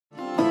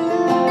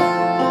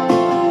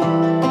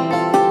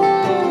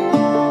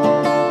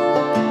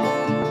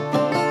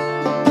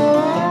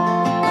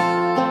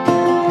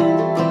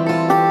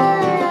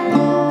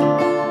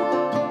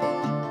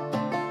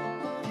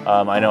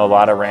I know a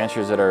lot of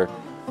ranchers that are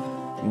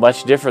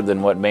much different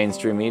than what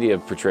mainstream media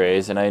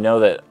portrays, and I know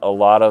that a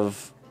lot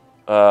of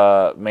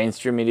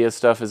mainstream media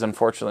stuff is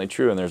unfortunately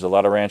true, and there's a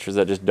lot of ranchers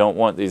that just don't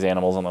want these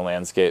animals on the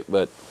landscape.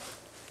 But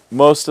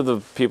most of the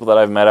people that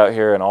I've met out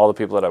here and all the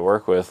people that I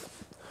work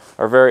with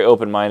are very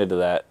open-minded to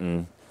that,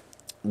 and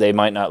they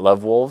might not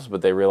love wolves,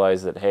 but they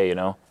realize that, hey, you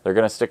know, they're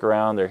going to stick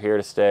around, they're here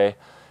to stay,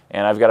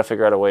 and I've got to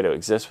figure out a way to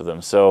exist with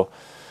them. So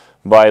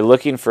by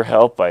looking for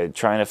help, by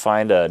trying to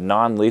find a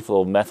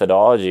non-lethal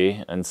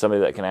methodology and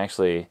somebody that can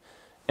actually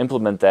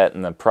implement that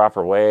in the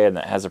proper way and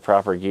that has the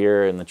proper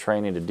gear and the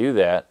training to do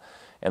that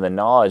and the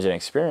knowledge and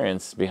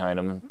experience behind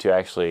them to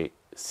actually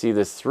see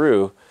this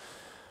through,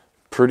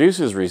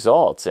 produces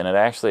results. And it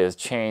actually has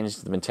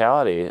changed the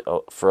mentality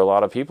for a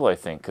lot of people, I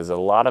think, because a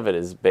lot of it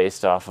is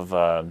based off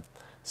of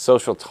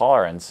social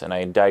tolerance. And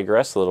I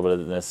digress a little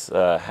bit in this,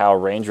 how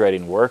range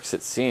riding works,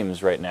 it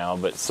seems right now,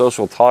 but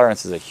social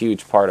tolerance is a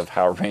huge part of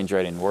how range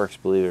riding works,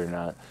 believe it or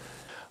not.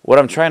 What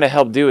I'm trying to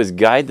help do is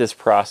guide this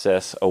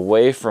process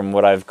away from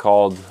what I've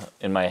called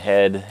in my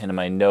head and in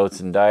my notes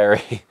and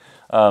diary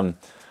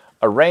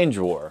a range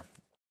war.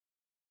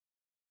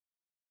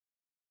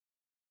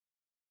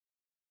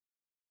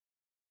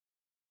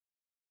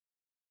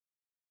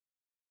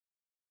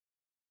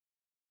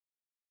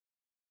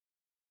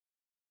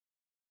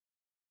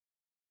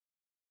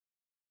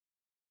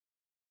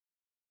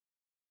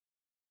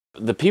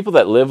 The people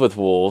that live with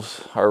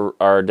wolves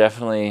are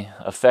definitely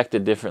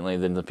affected differently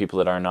than the people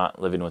that are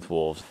not living with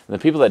wolves. And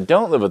the people that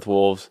don't live with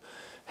wolves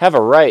have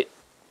a right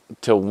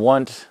to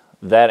want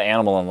that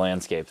animal in the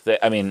landscape.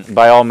 I mean,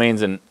 by all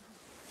means, in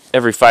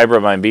every fiber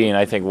of my being,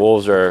 I think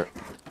wolves are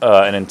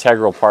an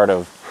integral part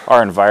of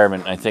our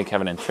environment, and I think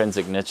have an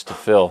intrinsic niche to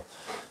fill.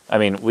 I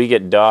mean, we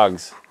get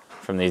dogs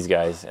from these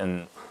guys,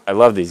 and I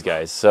love these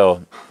guys, so,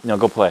 you know,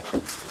 go play.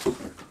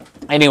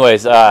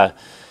 Anyways,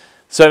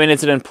 so, I mean,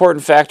 it's an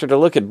important factor to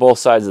look at both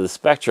sides of the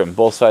spectrum,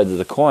 both sides of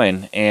the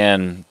coin,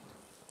 and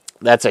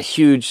that's a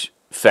huge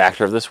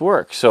factor of this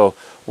work. So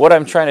what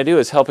I'm trying to do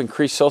is help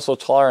increase social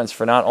tolerance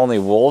for not only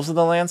wolves in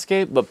the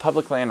landscape, but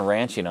public land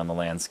ranching on the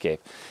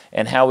landscape.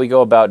 And how we go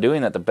about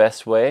doing that the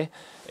best way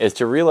is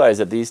to realize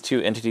that these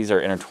two entities are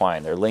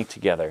intertwined. They're linked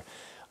together.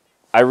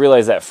 I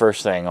realized that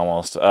first thing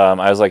almost.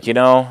 I was like, you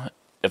know,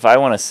 if I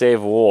want to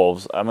save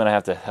wolves, I'm going to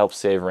have to help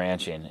save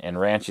ranching. And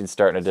ranching's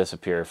starting to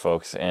disappear,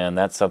 folks. And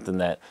that's something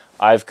that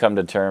I've come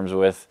to terms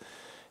with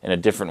in a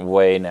different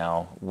way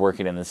now,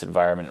 working in this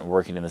environment and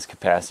working in this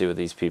capacity with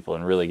these people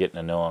and really getting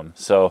to know them.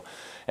 So,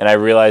 and I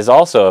realized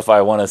also if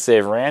I want to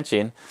save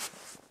ranching,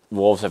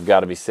 wolves have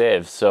got to be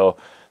saved. So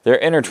they're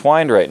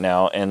intertwined right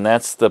now, and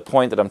that's the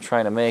point that I'm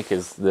trying to make,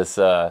 is this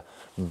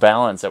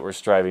balance that we're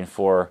striving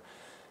for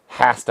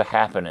has to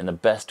happen, and the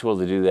best tool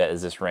to do that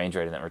is this range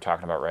riding that we're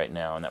talking about right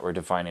now and that we're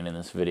defining in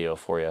this video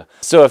for you.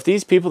 So if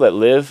these people that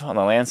live on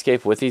the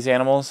landscape with these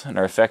animals and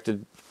are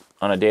affected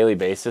on a daily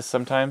basis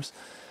sometimes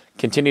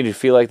continue to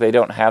feel like they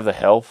don't have the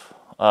help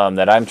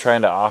that I'm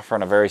trying to offer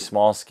on a very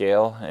small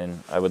scale,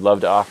 and I would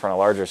love to offer on a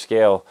larger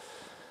scale,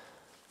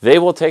 they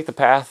will take the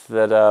path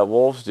that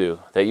wolves do,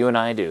 that you and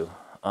I do,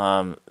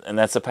 and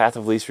that's the path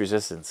of least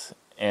resistance.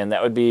 And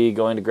that would be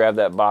going to grab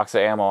that box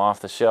of ammo off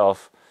the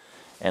shelf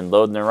and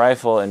loading their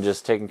rifle and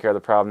just taking care of the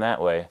problem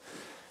that way.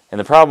 And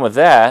the problem with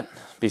that,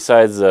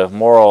 besides the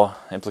moral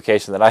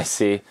implication that I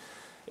see,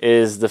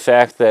 is the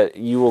fact that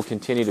you will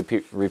continue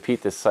to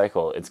repeat this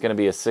cycle. It's going to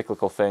be a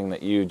cyclical thing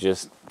that you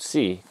just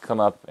see come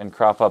up and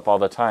crop up all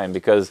the time,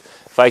 because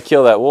if I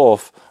kill that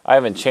wolf, I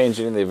haven't changed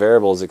any of the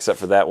variables except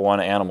for that one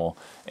animal.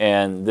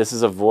 And this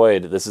is a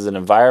void. This is an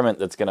environment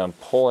that's going to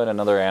pull in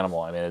another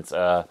animal. I mean,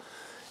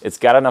 it's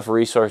got enough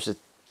resources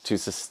to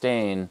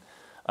sustain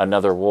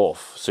another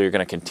wolf. So you're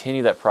going to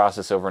continue that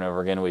process over and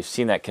over again. We've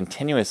seen that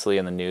continuously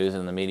in the news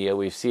and the media.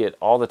 We see it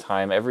all the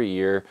time, every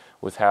year,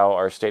 with how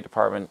our State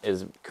Department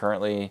is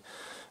currently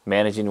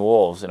managing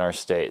wolves in our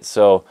state.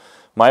 So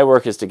my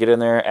work is to get in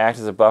there, act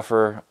as a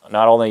buffer,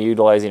 not only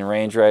utilizing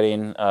range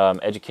riding,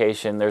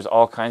 education. There's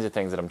all kinds of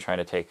things that I'm trying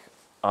to take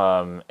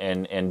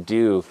and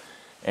do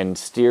and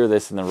steer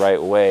this in the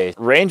right way.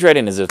 Range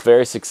riding is a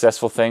very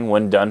successful thing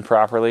when done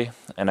properly,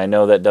 and I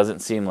know that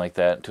doesn't seem like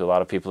that to a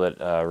lot of people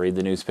that read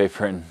the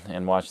newspaper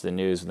and watch the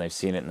news when they've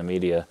seen it in the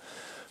media.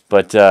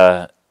 But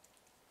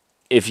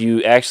if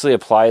you actually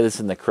apply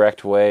this in the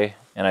correct way,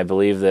 and I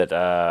believe that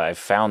I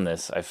found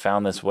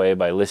this way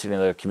by listening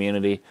to the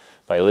community,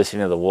 by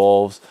listening to the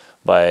wolves,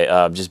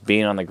 by just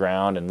being on the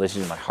ground and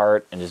listening to my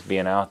heart and just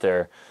being out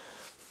there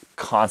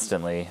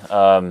constantly.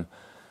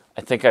 I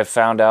think I've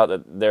found out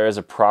that there is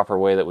a proper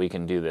way that we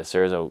can do this.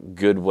 There is a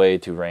good way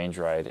to range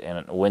ride,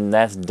 and when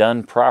that's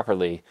done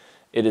properly,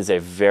 it is a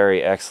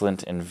very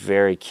excellent and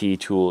very key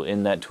tool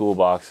in that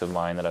toolbox of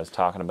mine that I was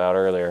talking about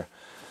earlier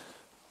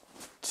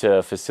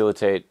to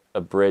facilitate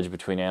a bridge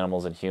between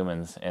animals and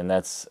humans. And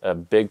that's a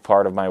big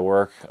part of my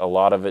work. A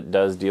lot of it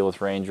does deal with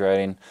range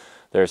riding.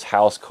 There's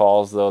house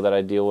calls, though, that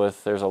I deal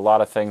with. There's a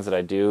lot of things that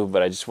I do,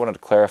 but I just wanted to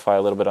clarify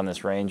a little bit on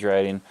this range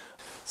riding.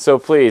 So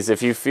please,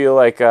 if you feel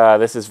like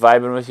this is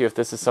vibing with you, if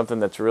this is something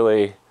that's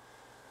really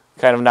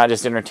kind of not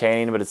just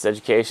entertaining, but it's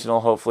educational,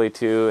 hopefully,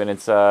 too. And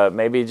it's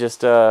maybe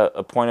just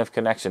a point of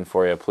connection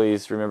for you.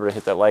 Please remember to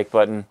hit that like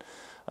button.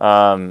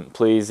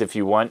 Please, if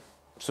you want,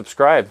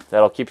 subscribe.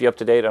 That'll keep you up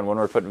to date on when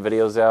we're putting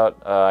videos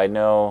out. I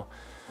know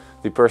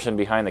the person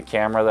behind the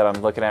camera that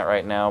I'm looking at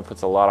right now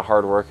puts a lot of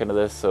hard work into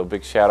this, so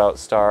big shout out,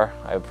 Star.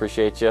 I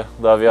appreciate you,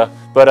 love you.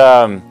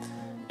 But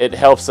it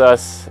helps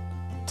us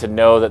to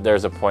know that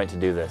there's a point to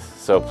do this.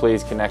 So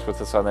please connect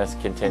with us on this,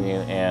 continue,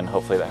 and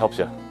hopefully that helps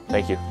you.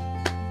 Thank you.